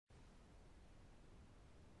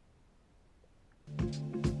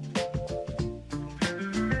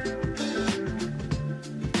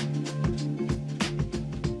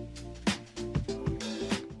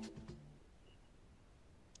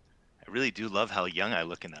really do love how young I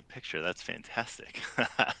look in that picture. That's fantastic.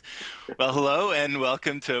 Well, hello and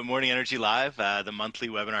welcome to Morning Energy Live, the monthly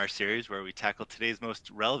webinar series where we tackle today's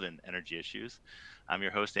most relevant energy issues. I'm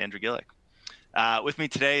your host, Andrew Gillick. With me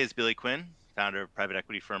today is Billy Quinn, founder of private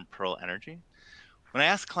equity firm Pearl Energy. When I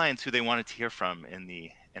asked clients who they wanted to hear from in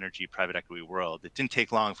the energy private equity world, it didn't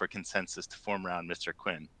take long for consensus to form around Mr.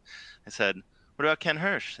 Quinn. I said, "What about Ken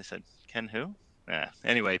Hirsch?" They said, "Ken who?"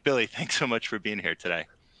 Anyway, Billy, thanks so much for being here today.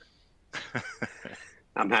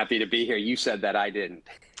 I'm happy to be here. You said that, I didn't.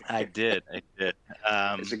 I did.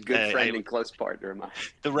 It's a good friend and close partner of mine.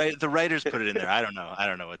 The writers put it in there. I don't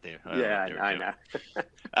know what they were I doing.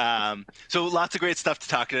 know. So lots of great stuff to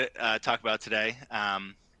talk about today.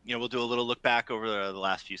 We'll do a little look back over the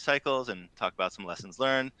last few cycles and talk about some lessons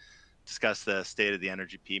learned. Discuss the state of the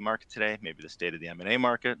energy PE market today, maybe the state of the M&A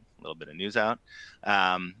market, a little bit of news out,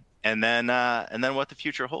 and then what the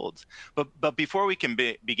future holds. But before we can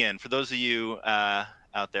begin, for those of you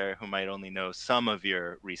out there who might only know some of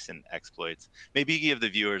your recent exploits, maybe give the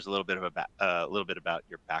viewers a little bit about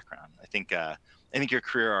your background. I think your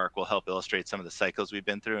career arc will help illustrate some of the cycles we've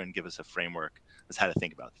been through and give us a framework as how to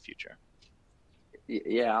think about the future.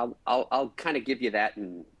 Yeah, I'll kind of give you that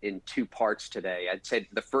in two parts today. I'd say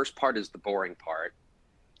the first part is the boring part,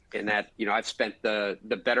 in that I've spent the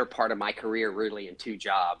better part of my career really in two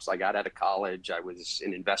jobs. I got out of college, I was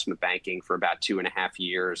in investment banking for about 2.5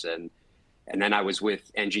 years, and then I was with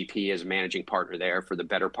NGP as a managing partner there for the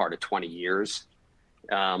better part of 20 years.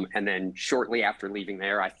 And then shortly after leaving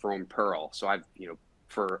there, I formed Pearl. So I've,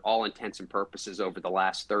 for all intents and purposes over the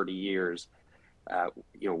last 30 years,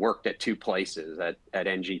 worked at two places, at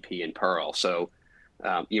NGP and Pearl. So,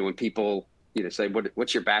 when people, say,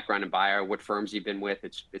 what's your background in bio, what firms you've been with,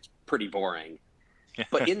 it's pretty boring.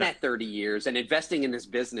 But in that 30 years, and investing in this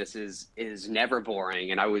business is never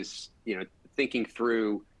boring. And I was, thinking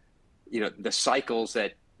through, the cycles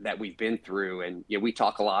that we've been through. And we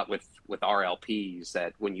talk a lot with our LPs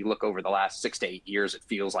that when you look over the last 6 to 8 years, it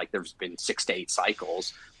feels like there's been 6 to 8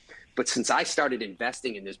 cycles. But since I started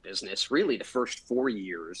investing in this business, really the first 4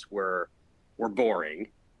 years were boring.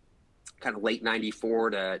 Kind of late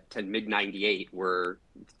 94 to mid 98 were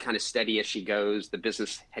kind of steady as she goes. The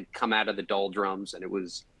business had come out of the doldrums and it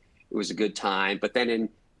was a good time. But then in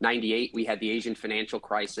 98, we had the Asian financial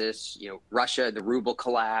crisis. Russia, the ruble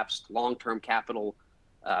collapsed, long-term capital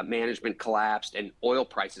management collapsed, and oil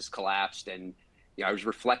prices collapsed. And I was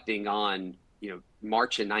reflecting on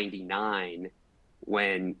March of 99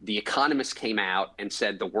 when the economists came out and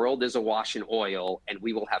said the world is awash in oil and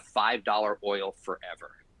we will have $5 oil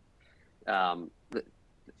forever.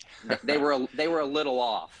 They were a little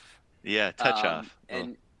off. Yeah, touch off.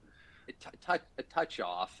 And a touch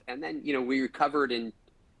off. And then we recovered in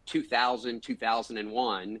 2000,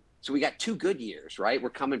 2001. So we got 2 good years, right?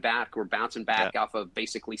 We're coming back. We're bouncing back off of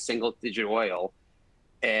basically single-digit oil,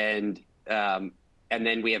 and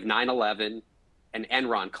then we have 9/11, and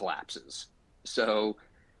Enron collapses. So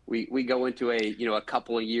we go into a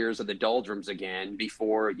couple of years of the doldrums again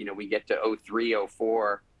before we get to 03,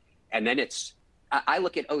 04, and then I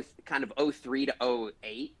look at kind of 03 to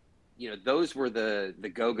 08. Those were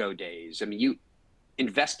the go-go days. I mean,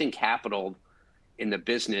 investing capital in the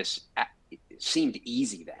business seemed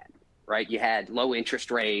easy then, right? You had low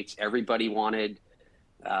interest rates. Everybody wanted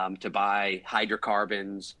to buy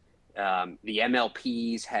hydrocarbons. The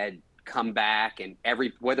MLPs had come back, and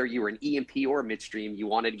whether you were an E&P or midstream, you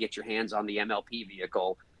wanted to get your hands on the MLP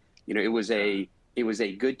vehicle. It was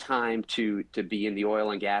a good time to be in the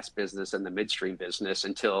oil and gas business and the midstream business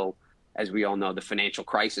until, as we all know, the financial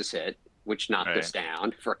crisis hit, which knocked us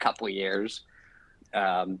down for a couple of years.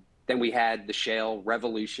 Then we had the shale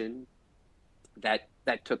revolution that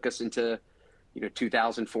took us into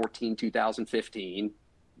 2014, 2015,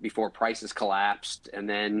 before prices collapsed, and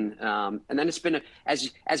then it's been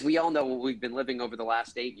as we all know, we've been living over the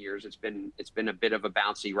last 8 years. It's been a bit of a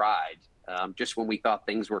bouncy ride. Just when we thought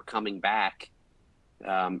things were coming back,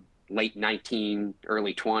 late 19,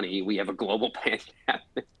 early 20, we have a global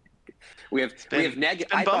pandemic. We have negative.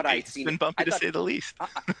 I thought I'd seen. It's been bumpy to say the least.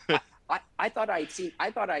 I thought I'd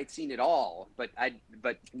seen it all, but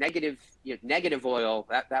negative oil,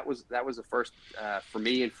 that was the first for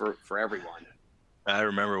me and for everyone. I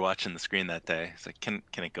remember watching the screen that day. It's like, can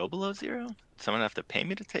it go below zero? Someone have to pay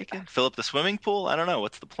me to take it? Fill up the swimming pool? I don't know.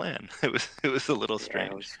 What's the plan? It was a little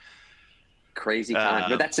strange. It was crazy time,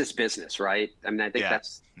 but that's this business, right? I mean, I think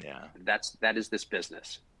that is this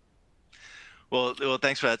business. Well,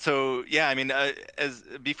 thanks for that. So, yeah, I mean,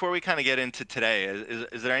 before we kind of get into today,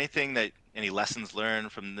 is there any lessons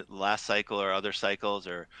learned from the last cycle or other cycles,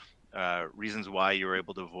 or reasons why you were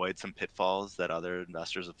able to avoid some pitfalls that other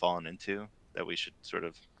investors have fallen into that we should sort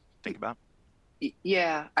of think about?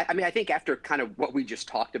 Yeah, I mean, I think after kind of what we just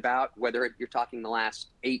talked about, whether you're talking the last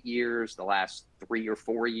 8 years, the last 3 or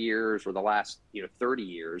 4 years, or the last 30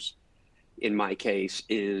 years, in my case,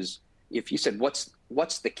 is if you said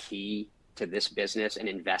what's the key to this business and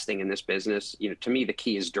investing in this business, to me the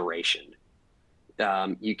key is duration.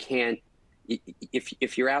 You can't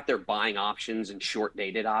if you're out there buying options and short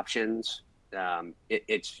dated options,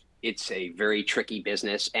 it's a very tricky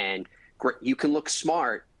business, and you can look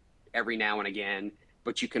smart every now and again,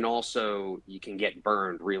 but you can get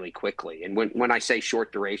burned really quickly. And when I say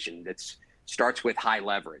short duration, that starts with high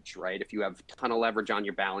leverage, right? If you have a ton of leverage on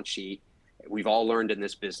your balance sheet, we've all learned in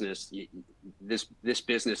this business, this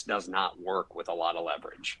business does not work with a lot of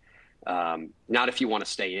leverage. Not if you want to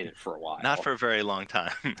stay in it for a while. Not for a very long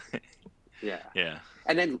time. Yeah. Yeah.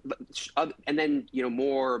 And then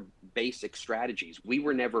more basic strategies. We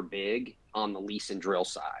were never big on the lease and drill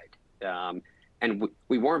side. And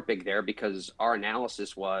we weren't big there because our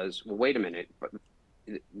analysis was, well, wait a minute,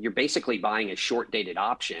 you're basically buying a short dated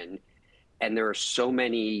option, and there are so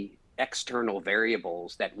many external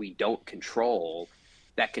variables that we don't control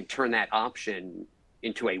that can turn that option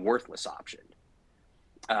into a worthless option.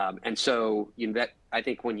 And so that I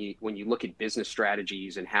think when you look at business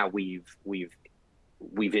strategies and how we've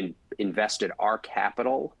invested our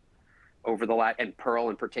capital over and Pearl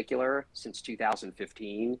in particular since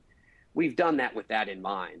 2015, we've done that with that in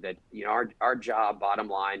mind, that our job, bottom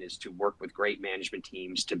line, is to work with great management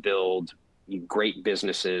teams to build great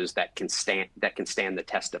businesses that can stand the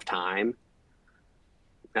test of time.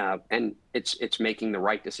 And it's making the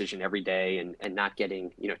right decision every day, and not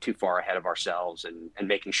getting too far ahead of ourselves, and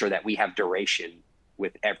making sure that we have duration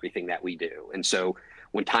with everything that we do. And so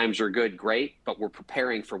when times are good, great, but we're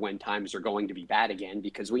preparing for when times are going to be bad again,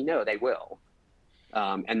 because we know they will.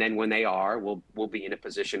 And then when they are, we'll be in a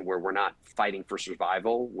position where we're not fighting for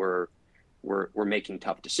survival. We're making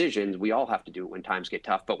tough decisions. We all have to do it when times get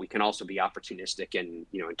tough, but we can also be opportunistic and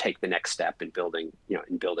take the next step in building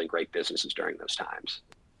great businesses during those times.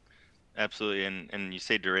 Absolutely. And you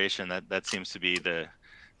say duration, that seems to be the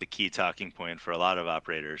key talking point for a lot of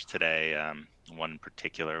operators today. One in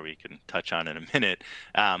particular we can touch on in a minute.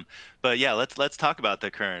 But yeah, let's talk about the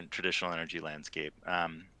current traditional energy landscape.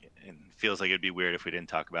 It feels like it'd be weird if we didn't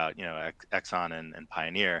talk about Exxon and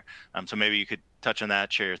Pioneer. So maybe you could touch on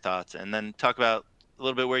that, share your thoughts, and then talk about a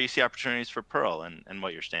little bit where you see opportunities for Pearl and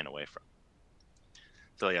what you're staying away from.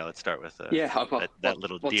 So yeah, let's start with that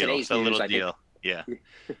little deal. Today's news, I think, yeah.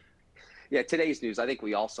 Yeah, today's news, I think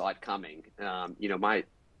we all saw it coming.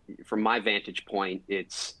 From my vantage point,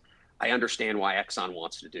 I understand why Exxon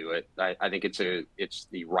wants to do it. I think it's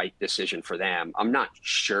the right decision for them. I'm not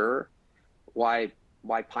sure why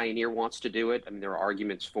Pioneer wants to do it. I mean, there are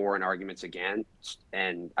arguments for and arguments against,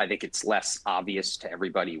 and I think it's less obvious to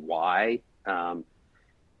everybody why. But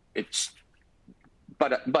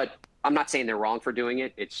I'm not saying they're wrong for doing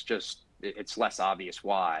it. It's less obvious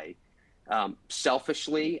why.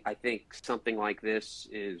 Selfishly, I think something like this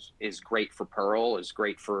is great for Pearl, is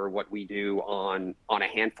great for what we do on a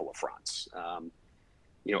handful of fronts.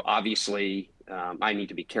 Obviously, I need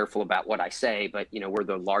to be careful about what I say, but we're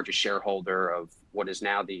the largest shareholder of what is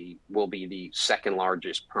now will be the second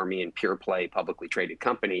largest Permian pure play publicly traded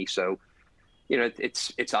company. So,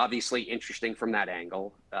 it's obviously interesting from that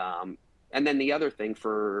angle. And then the other thing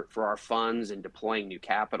for our funds and deploying new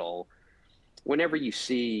capital, whenever you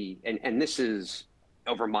see, and this is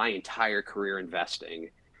over my entire career investing,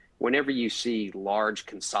 whenever you see large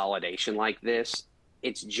consolidation like this,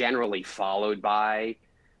 it's generally followed by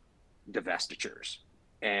divestitures.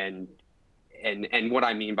 And what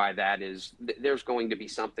I mean by that is there's going to be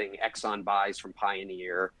something Exxon buys from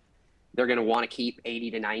Pioneer. They're going to want to keep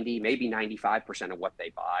 80 to 90, maybe 95% of what they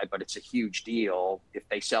buy, but it's a huge deal if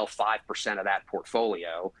they sell 5% of that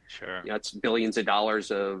portfolio. Sure. It's billions of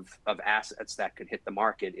dollars of assets that could hit the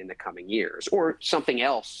market in the coming years, or something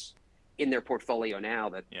else in their portfolio now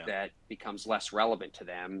that becomes less relevant to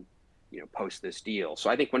them, post this deal. So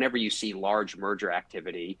I think whenever you see large merger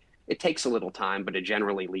activity, it takes a little time, but it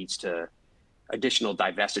generally leads to additional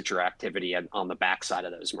divestiture activity on the backside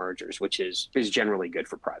of those mergers, which is generally good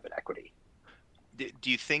for private equity. Do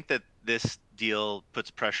you think that this deal puts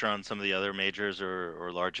pressure on some of the other majors or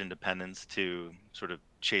large independents to sort of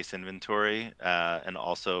chase inventory and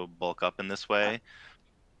also bulk up in this way?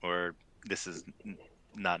 Or this is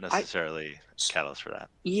not necessarily a catalyst for that?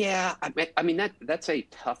 Yeah, I mean that's a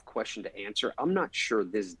tough question to answer. I'm not sure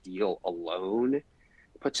this deal alone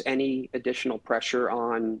puts any additional pressure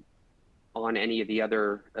on any of the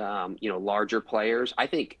other larger players. I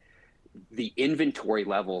think the inventory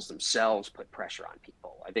levels themselves put pressure on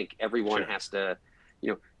people. I think everyone Sure. has to,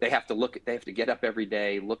 they have to get up every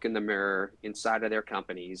day, look in the mirror inside of their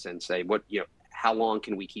companies and say, how long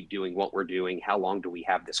can we keep doing what we're doing? How long do we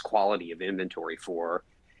have this quality of inventory for?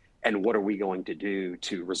 And what are we going to do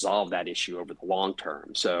to resolve that issue over the long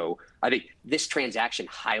term? So I think this transaction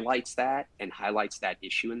highlights that and highlights that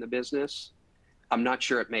issue in the business. I'm not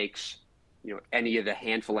sure it makes, any of the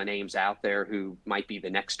handful of names out there who might be the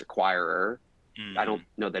next acquirer. I don't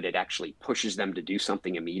Hmm. know that it actually pushes them to do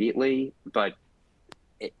something immediately, but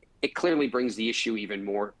it clearly brings the issue even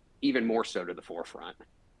more so to the forefront.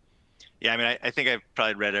 Yeah, I mean, I think I've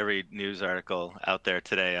probably read every news article out there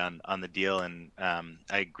today on the deal, and I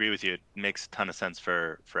agree with you. It makes a ton of sense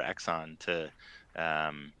for Exxon to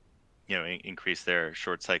um, increase their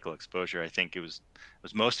short cycle exposure. I think was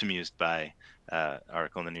most amused by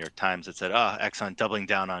article in the New York Times that said, "Oh, Exxon doubling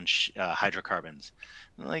down on hydrocarbons."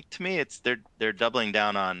 Like, to me, it's they're doubling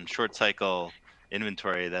down on short cycle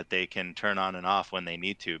inventory that they can turn on and off when they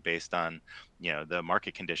need to, based on the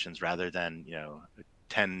market conditions, rather than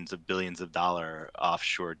tens of billions of dollar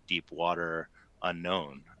offshore deep water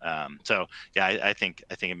unknown. So yeah, I think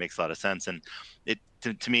it makes a lot of sense, and it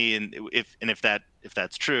to me, and if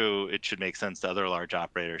that's true, it should make sense to other large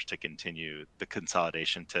operators to continue the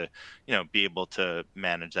consolidation to be able to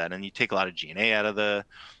manage that, and you take a lot of G&A out of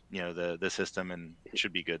the system, and it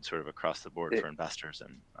should be good sort of across the board It, for investors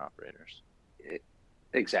and operators. it,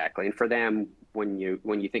 exactly. And for them, when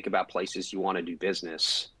you think about places you want to do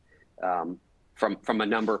business, um, from a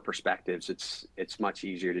number of perspectives, it's much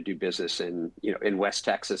easier to do business in West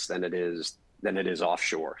Texas than it is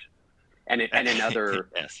offshore, and in other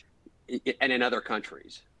Yes, and in other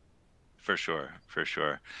countries. for sure, for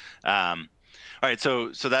sure. um, All right, so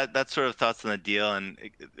that's sort of thoughts on the deal and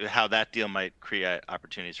how that deal might create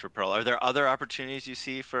opportunities for Pearl. Are there other opportunities you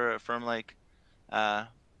see for a firm like uh,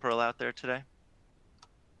 Pearl out there today?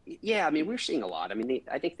 Yeah, I mean, we're seeing a lot. I mean,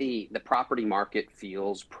 I think the property market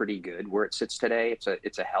feels pretty good where it sits today.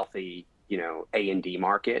 It's a healthy, A&D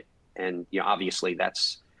market, and obviously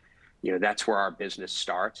that's where our business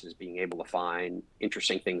starts, is being able to find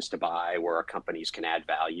interesting things to buy where our companies can add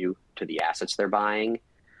value to the assets they're buying.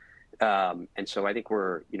 And so I think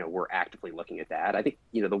we're actively looking at that. I think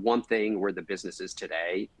the one thing where the business is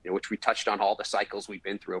today, which we touched on all the cycles we've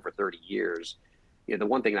been through over 30 years. The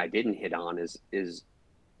one thing I didn't hit on is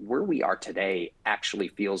where we are today actually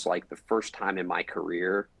feels like the first time in my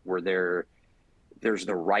career where there's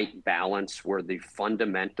the right balance, where the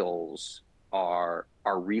fundamentals are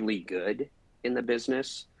really good in the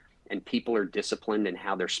business and people are disciplined in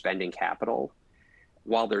how they're spending capital,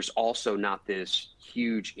 while there's also not this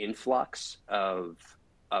huge influx of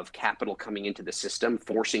capital coming into the system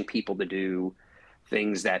forcing people to do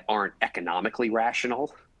things that aren't economically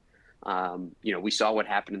rational. We saw what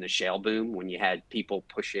happened in the shale boom when you had people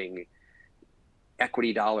pushing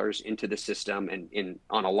equity dollars into the system and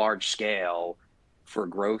on a large scale for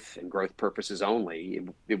growth and growth purposes only.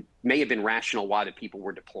 It may have been rational why the people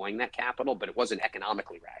were deploying that capital, but it wasn't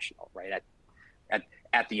economically rational, right? At,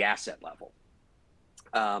 at the asset level.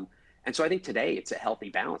 Um, and so I think today it's a healthy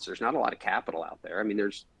balance. There's not a lot of capital out there. I mean,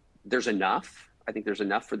 there's enough. I think there's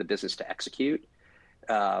enough for the business to execute.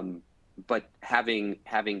 Um, but having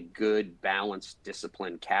good, balanced,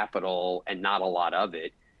 disciplined capital and not a lot of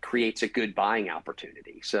it creates a good buying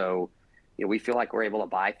opportunity. So, we feel like we're able to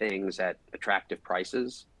buy things at attractive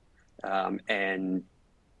prices, and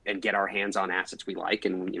get our hands on assets we like.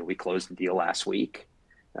 And we closed the deal last week,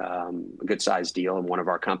 a good sized deal in one of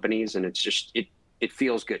our companies, and it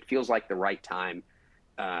feels good. It feels like the right time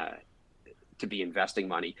uh, to be investing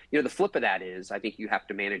money. The flip of that is I think you have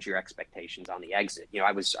to manage your expectations on the exit.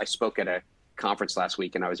 I spoke at a conference last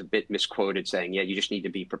week and I was a bit misquoted saying, yeah, you just need to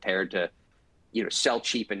be prepared to, sell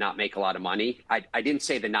cheap and not make a lot of money. I didn't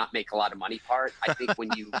say the not make a lot of money part. I think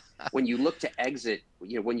when you look to exit,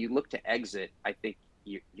 I think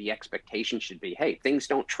the expectation should be, hey, things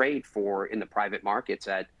don't trade for in the private markets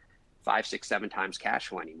at 5, 6, 7 times cash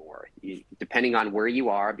flow anymore. Depending on where you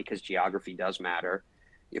are, because geography does matter.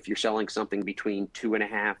 If you're selling something between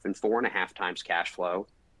 2.5 and 4.5 times cash flow,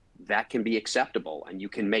 that can be acceptable, and you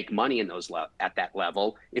can make money in those at that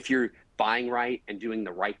level if you're buying right and doing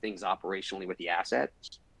the right things operationally with the asset.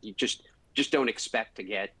 You just don't expect to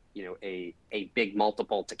get a big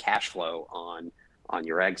multiple to cash flow on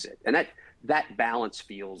your exit, and that balance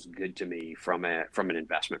feels good to me from an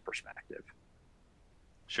investment perspective.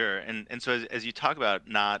 Sure. And so as you talk about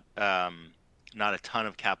not a ton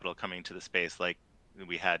of capital coming to the space like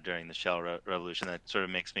we had during the shell revolution, that sort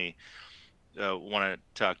of makes me want to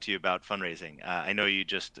talk to you about fundraising. I know you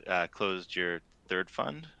just closed your third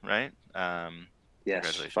fund, right?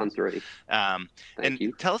 Yes, Fund Congratulations. 3. Um, Thank and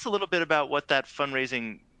you. tell us a little bit about what that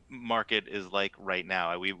fundraising market is like right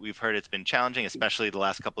now. We've heard it's been challenging, especially the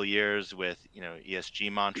last couple of years with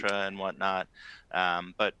ESG mantra and whatnot.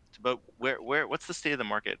 But what's the state of the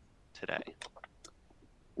market today?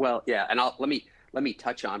 Well, yeah, and let me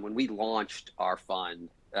touch on when we launched our fund,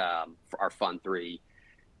 for our Fund 3.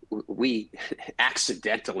 We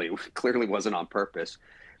accidentally, clearly wasn't on purpose,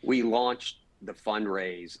 we launched the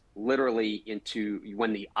fundraise literally into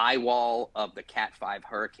when the eye wall of the Cat 5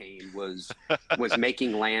 hurricane was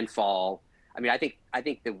making landfall. I mean, I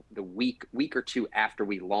think the week or two after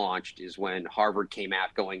we launched is when Harvard came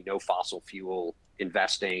out going no fossil fuel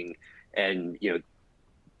investing, and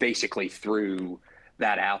basically threw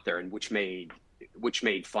that out there, and which made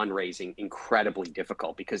fundraising incredibly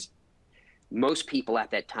difficult because most people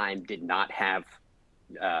at that time did not have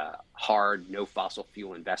hard no fossil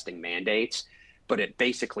fuel investing mandates, but it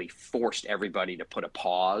basically forced everybody to put a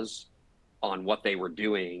pause on what they were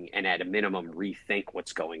doing and at a minimum rethink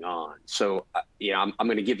what's going on. So I'm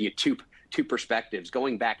going to give you two perspectives.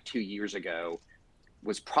 Going back 2 years ago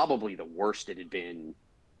was probably the worst it had been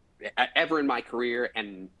ever in my career,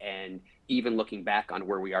 and even looking back on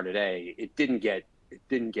where we are today, it didn't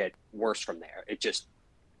get worse from there. It just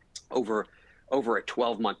over over a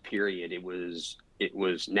 12-month period, it was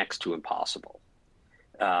next to impossible,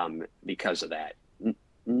 because of that.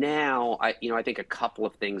 Now, I think a couple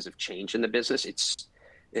of things have changed in the business.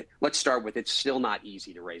 Let's start with, it's still not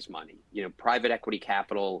easy to raise money. Private equity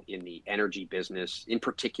capital in the energy business, in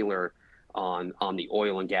particular on the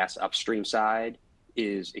oil and gas upstream side,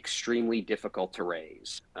 is extremely difficult to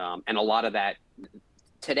raise. And a lot of that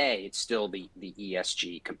today, it's still the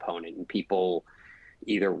ESG component, and people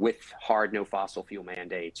either with hard no fossil fuel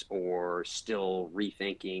mandates or still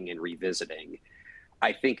rethinking and revisiting.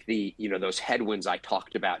 I think those headwinds I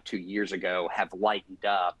talked about 2 years ago have lightened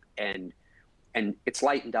up, and it's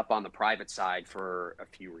lightened up on the private side for a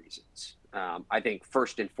few reasons. I think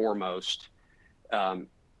first and foremost,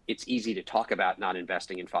 it's easy to talk about not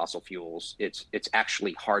investing in fossil fuels. It's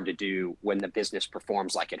actually hard to do when the business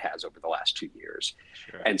performs like it has over the last 2 years.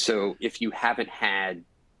 Sure. And so if you haven't had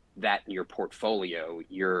that in your portfolio,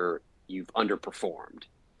 you've underperformed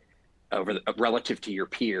relative to your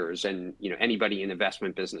peers. And anybody in the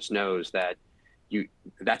investment business knows that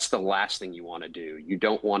that's the last thing you want to do. You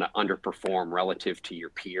don't want to underperform relative to your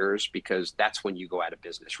peers, because that's when you go out of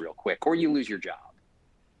business real quick or you lose your job.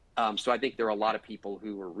 So I think there are a lot of people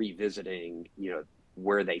who are revisiting,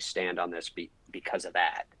 where they stand on this because of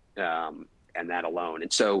that, and that alone.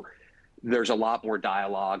 And so there's a lot more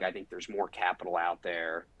dialogue. I think there's more capital out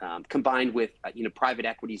there, combined with, private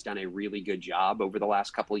equity's done a really good job over the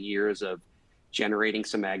last couple of years of generating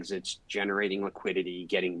some exits, generating liquidity,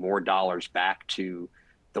 getting more dollars back to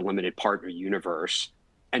the limited partner universe.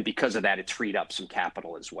 And because of that, it's freed up some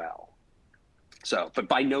capital as well. So, but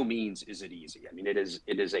by no means is it easy. I mean, it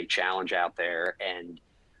is a challenge out there, and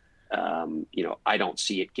I don't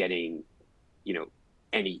see it getting,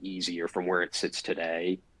 any easier from where it sits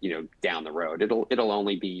today. Down the road, it'll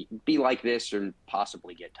only be like this, and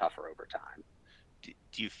possibly get tougher over time.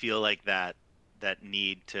 Do you feel like that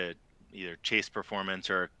need to either chase performance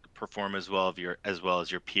or perform as well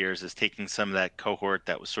as your peers is taking some of that cohort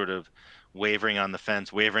that was sort of wavering on the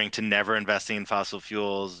fence, wavering to never investing in fossil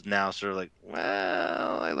fuels, now sort of like,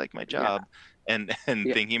 well, I like my Yeah, job, and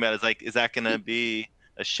yeah. thinking about it, is like, is that going to be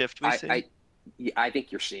a shift we I, see? I, yeah, I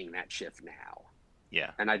think you're seeing that shift now.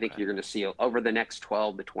 Yeah. And I think Okay. you're going to see over the next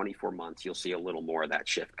 12 to 24 months, you'll see a little more of that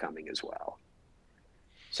shift coming as well.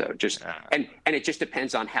 So and it just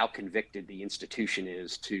depends on how convicted the institution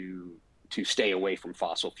is to stay away from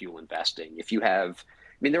fossil fuel investing. If you have,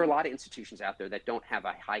 I mean, there are a lot of institutions out there that don't have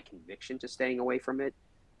a high conviction to staying away from it.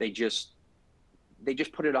 They just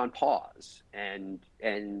put it on pause, and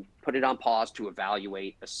put it on pause to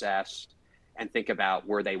evaluate, assess, and think about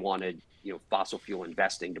where they wanted fossil fuel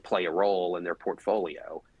investing to play a role in their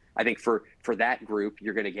portfolio. I think for that group,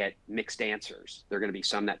 you're going to get mixed answers. There are going to be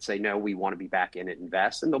some that say, no, we want to be back in it,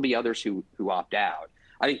 invest, and there'll be others who opt out.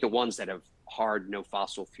 I think the ones that have hard no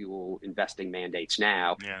fossil fuel investing mandates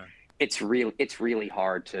now, Yeah. it's really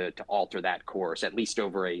hard to alter that course, at least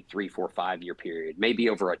over a 3, 4, 5 year period, maybe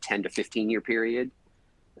over a 10 to 15 year period.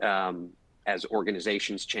 As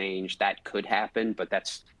organizations change, that could happen, but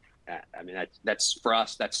that's for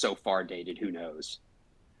us, that's so far dated. Who knows?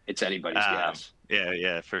 It's anybody's guess.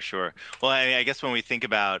 Yeah, for sure. Well, I guess when we think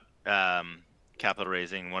about capital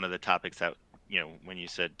raising, one of the topics that when you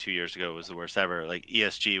said 2 years ago was the worst ever, like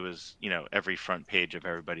ESG was, every front page of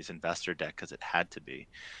everybody's investor deck because it had to be.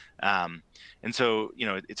 And so,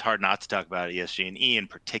 it's hard not to talk about ESG and E in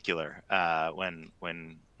particular when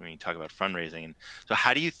you talk about fundraising. So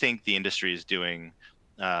how do you think the industry is doing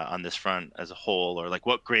on this front as a whole, or like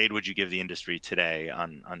what grade would you give the industry today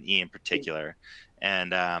on E in particular?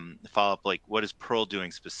 And follow up, like what is Pearl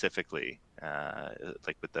doing specifically,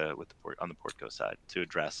 like on the Portco side to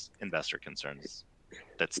address investor concerns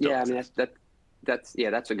that still Yeah, I mean exist?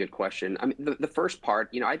 that's a good question. I mean, the first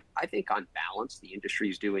part, I think on balance, the industry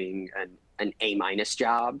is doing an A-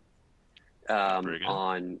 job Very good.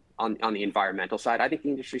 on the environmental side. I think the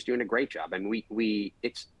industry is doing a great job. I mean,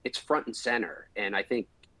 it's front and center, and I think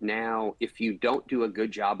now if you don't do a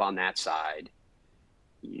good job on that side,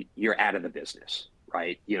 you're out of the business,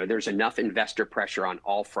 right? There's enough investor pressure on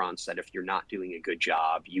all fronts that if you're not doing a good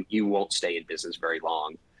job, you won't stay in business very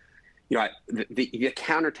long. The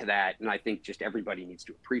counter to that, and I think just everybody needs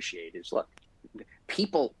to appreciate is, look,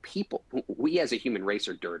 people, we as a human race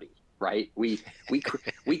are dirty, right? We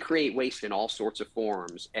create waste in all sorts of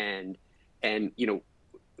forms, and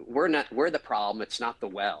we're the problem. It's not the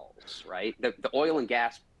wells, right? The oil and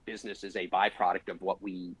gas business is a byproduct of what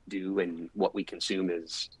we do and what we consume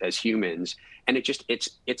as humans, and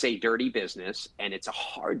it's a dirty business, and it's a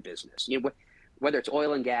hard business. Whether it's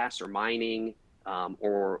oil and gas or mining,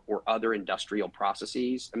 or other industrial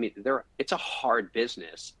processes. I mean, it's a hard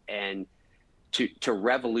business, and to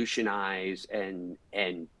revolutionize and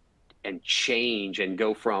change and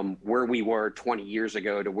go from where we were 20 years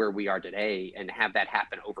ago to where we are today and have that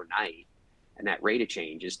happen overnight, and that rate of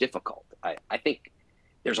change is difficult. I think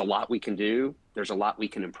there's a lot we can do. There's a lot we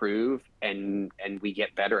can improve, and we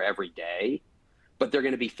get better every day, but they're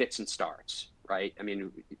going to be fits and starts, right? I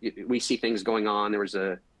mean, we see things going on. There was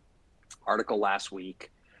a article last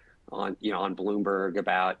week on Bloomberg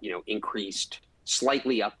about increased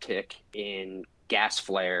slightly uptick in gas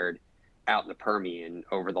flared out in the Permian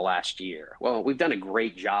over the last year. Well, we've done a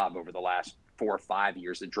great job over the last 4 or 5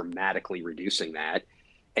 years of dramatically reducing that.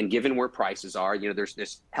 And given where prices are, there's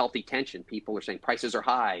this healthy tension. People are saying prices are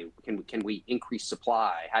high. Can we increase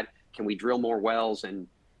supply? How can we drill more wells and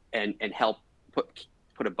help put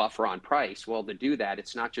a buffer on price? Well, to do that,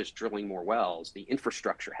 it's not just drilling more wells. The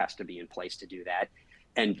infrastructure has to be in place to do that.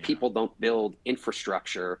 And people don't build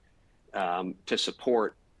infrastructure to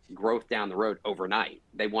support growth down the road overnight.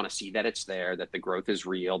 They want to see that it's there, that the growth is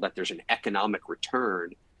real, that there's an economic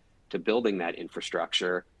return to building that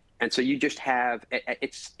infrastructure. And so you just have,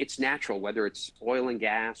 it's natural, whether it's oil and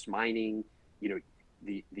gas, mining,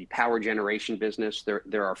 the power generation business,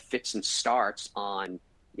 there are fits and starts on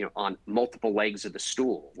multiple legs of the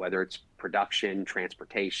stool, whether it's production,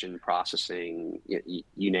 transportation, processing,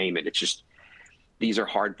 you name it. It's just, these are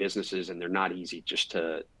hard businesses, and they're not easy just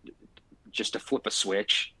to flip a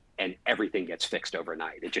switch and everything gets fixed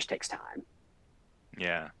overnight. It just takes time.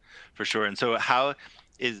 Yeah, for sure. And so how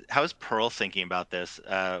is Pearl thinking about this?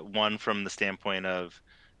 One, from the standpoint of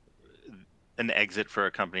an exit for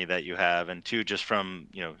a company that you have, and two, just from,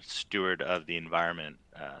 steward of the environment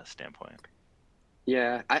standpoint.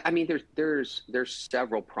 Yeah, I mean, there's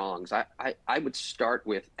several prongs. I would start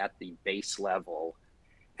with at the base level,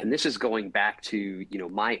 and this is going back to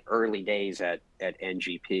my early days at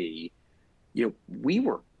NGP. We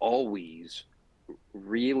were always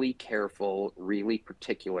really careful, really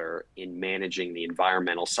particular in managing the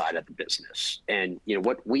environmental side of the business. And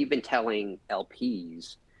what we've been telling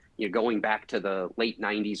LPs, going back to the late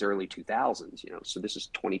 90s, early 2000s, so this is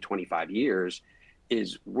 25 years,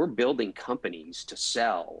 is we're building companies to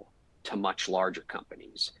sell to much larger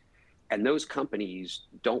companies. And those companies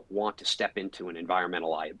don't want to step into an environmental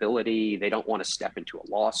liability. They don't want to step into a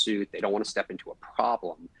lawsuit. They don't want to step into a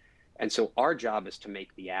problem. And so our job is to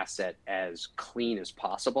make the asset as clean as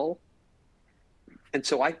possible. And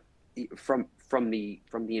so from the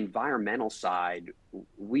environmental side,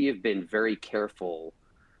 we have been very careful,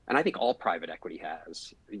 and I think all private equity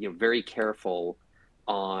has, very careful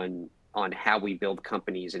on how we build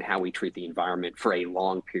companies and how we treat the environment for a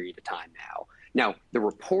long period of time now. Now, the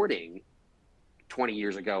reporting 20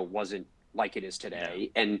 years ago wasn't like it is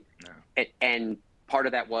today. And part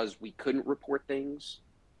of that was we couldn't report things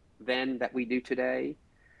then that we do today.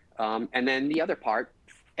 And then the other part,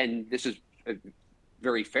 and this is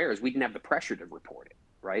very fair, is we didn't have the pressure to report it,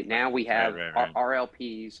 right? Now we have our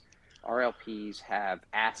LPs have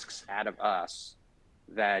asks out of us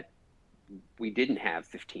that we didn't have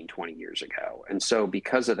 15, 20 years ago. And so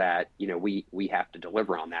because of that, we have to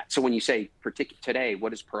deliver on that. So when you say today,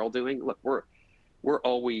 what is Pearl doing? Look, we're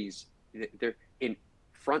always there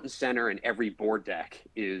front and center in every board deck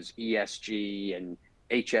is ESG and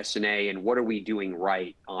HSNA and what are we doing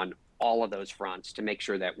right on all of those fronts to make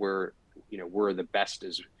sure that we're the best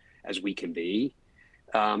as we can be.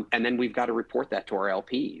 And then we've got to report that to our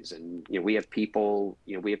LPs. And we have people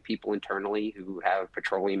internally who have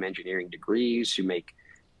petroleum engineering degrees who make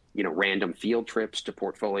random field trips to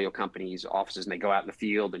portfolio companies' offices, and they go out in the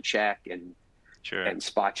field and check and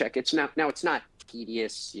spot check. It's not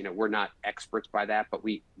tedious. We're not experts by that, but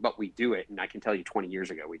we do it. And I can tell you 20 years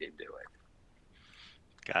ago, we didn't do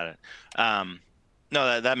it. Got it.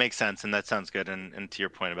 No, that makes sense, and that sounds good. And to your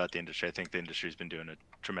point about the industry, I think the industry's been doing a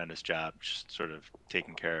tremendous job, just sort of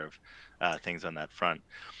taking care of things on that front.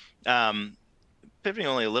 Pivoting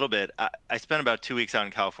only a little bit, I spent about 2 weeks out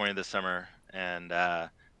in California this summer, and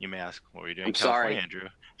you may ask, what were you doing in California, Andrew?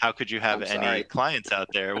 How could you have any clients out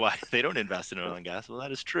there? Why they don't invest in oil and gas? Well,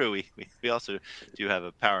 that is true. We also do have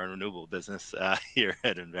a power and renewable business here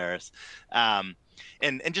at Enverus.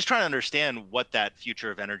 And just trying to understand what that future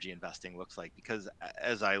of energy investing looks like, because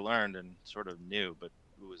as I learned and sort of knew, but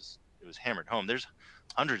it was hammered home, there's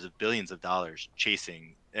hundreds of billions of dollars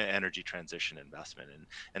chasing energy transition investment,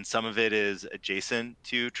 and some of it is adjacent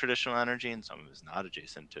to traditional energy, and some of it is not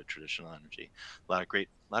adjacent to traditional energy. A lot of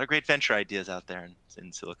great venture ideas out there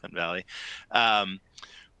in Silicon Valley.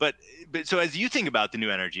 But so as you think about the new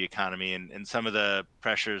energy economy and some of the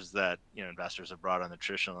pressures that investors have brought on the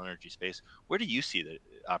traditional energy space, where do you see the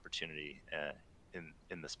opportunity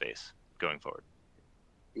in the space going forward?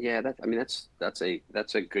 Yeah, that's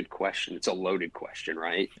a good question. It's a loaded question,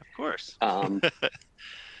 right? Of course. I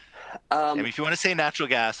mean, if you want to say natural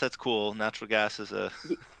gas, that's cool. Natural gas is a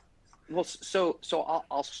well. So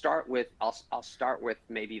I'll start with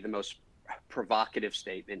maybe the most provocative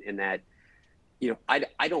statement in that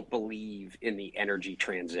I don't believe in the energy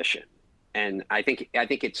transition, and I think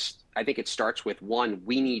it starts with one.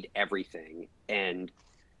 We need everything, and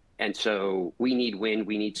so we need wind,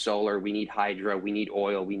 we need solar, we need hydro, we need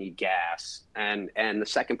oil, we need gas, and the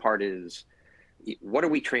second part is what are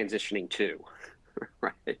we transitioning to,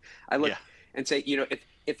 right? I look and say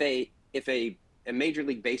if a Major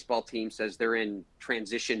League Baseball team says they're in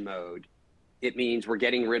transition mode, it means we're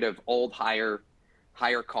getting rid of old higher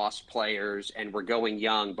cost players and we're going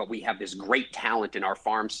young, but we have this great talent in our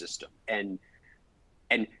farm system and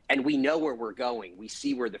we know where we're going. We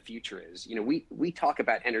see where the future is. We talk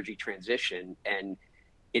about energy transition, and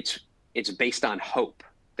it's based on hope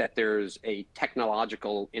that there's a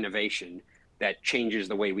technological innovation that changes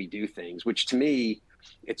the way we do things, which to me,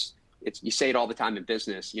 it's you say it all the time in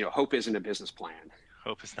business, hope isn't a business plan.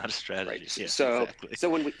 Hope is not a strategy. Right. Yeah, so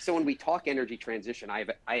exactly. when we talk energy transition, I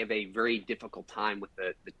have a very difficult time with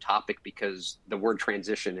the topic, because the word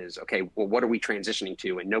transition is okay. Well, what are we transitioning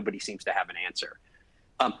to? And nobody seems to have an answer.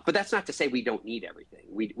 But that's not to say we don't need everything.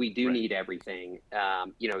 We do need everything.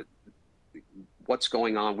 What's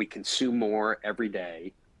going on? We consume more every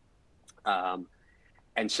day,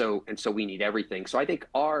 and so we need everything. So I think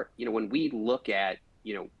when we look at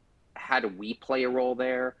how do we play a role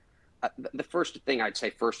there? The first thing I'd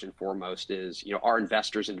say first and foremost is our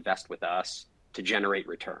investors invest with us to generate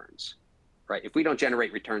returns, right? If we don't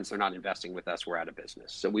generate returns, they're not investing with us. We're out of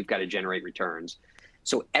business. So we've got to generate returns.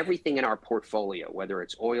 So everything in our portfolio, whether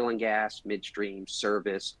it's oil and gas, midstream,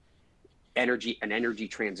 service, an energy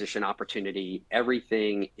transition opportunity,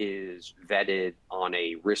 everything is vetted on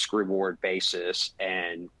a risk reward basis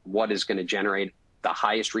and what is going to generate the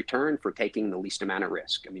highest return for taking the least amount of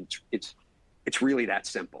risk. I mean, it's really that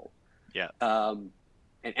simple. Yeah. And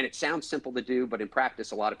it sounds simple to do, but in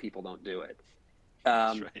practice, a lot of people don't do it.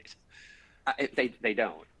 That's right. They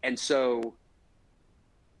don't. And so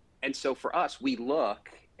for us, we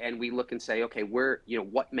look and say, okay,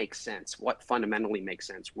 what makes sense? What fundamentally makes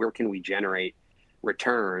sense? Where can we generate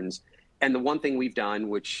returns? And the one thing we've done,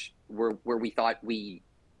 where we thought we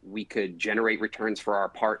could generate returns for our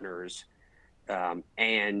partners,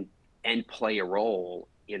 and play a role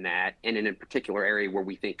in that, and in a particular area where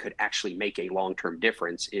we think could actually make a long-term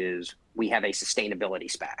difference, is we have a sustainability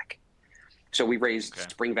SPAC. So we raised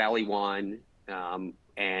Spring Valley 1,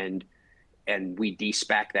 and we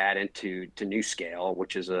de-SPAC that into NuScale,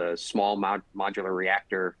 which is a small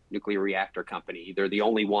modular nuclear reactor company. They're the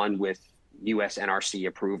only one with U.S. NRC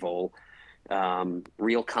approval,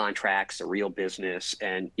 real contracts, a real business,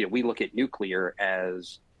 and we look at nuclear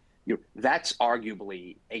as that's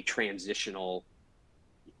arguably a transitional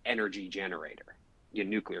energy generator,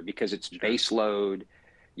 nuclear, because it's base load.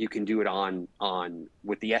 You can do it on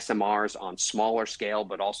with the SMRs on smaller scale,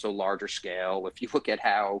 but also larger scale. If you look at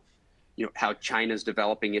how China's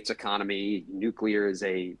developing its economy, nuclear is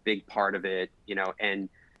a big part of it, and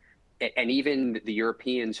and even the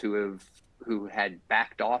Europeans who had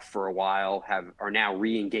backed off for a while are now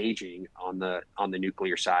re-engaging on the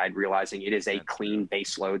nuclear side, realizing it is a That's true. clean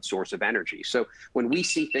baseload source of energy. So when we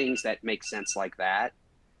see things that make sense like that,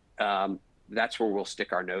 that's where we'll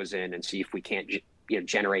stick our nose in and see if we can't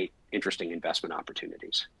generate interesting investment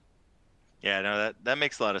opportunities. Yeah, no, that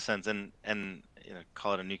makes a lot of sense. And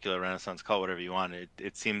call it a nuclear renaissance, call it whatever you want.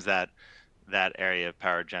 It seems that that area of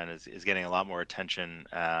power gen is getting a lot more attention,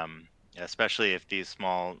 especially if these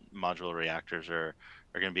small modular reactors are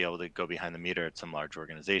going to be able to go behind the meter at some large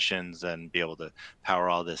organizations and be able to power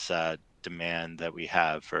all this demand that we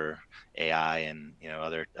have for AI and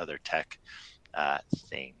other tech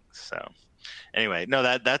things. So anyway, no,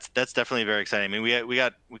 that's definitely very exciting. I mean,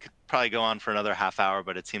 we could probably go on for another half hour,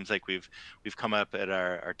 but it seems like we've come up at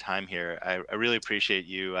our time here. I really appreciate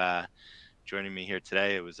you joining me here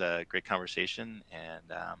today. It was a great conversation, and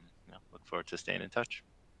look forward to staying in touch.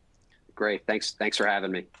 Great. Thanks for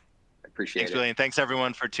having me. I Thanks, appreciate it. Billy, and thanks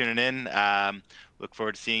everyone for tuning in. Look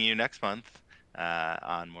forward to seeing you next month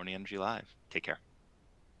on Morning Energy Live. Take care.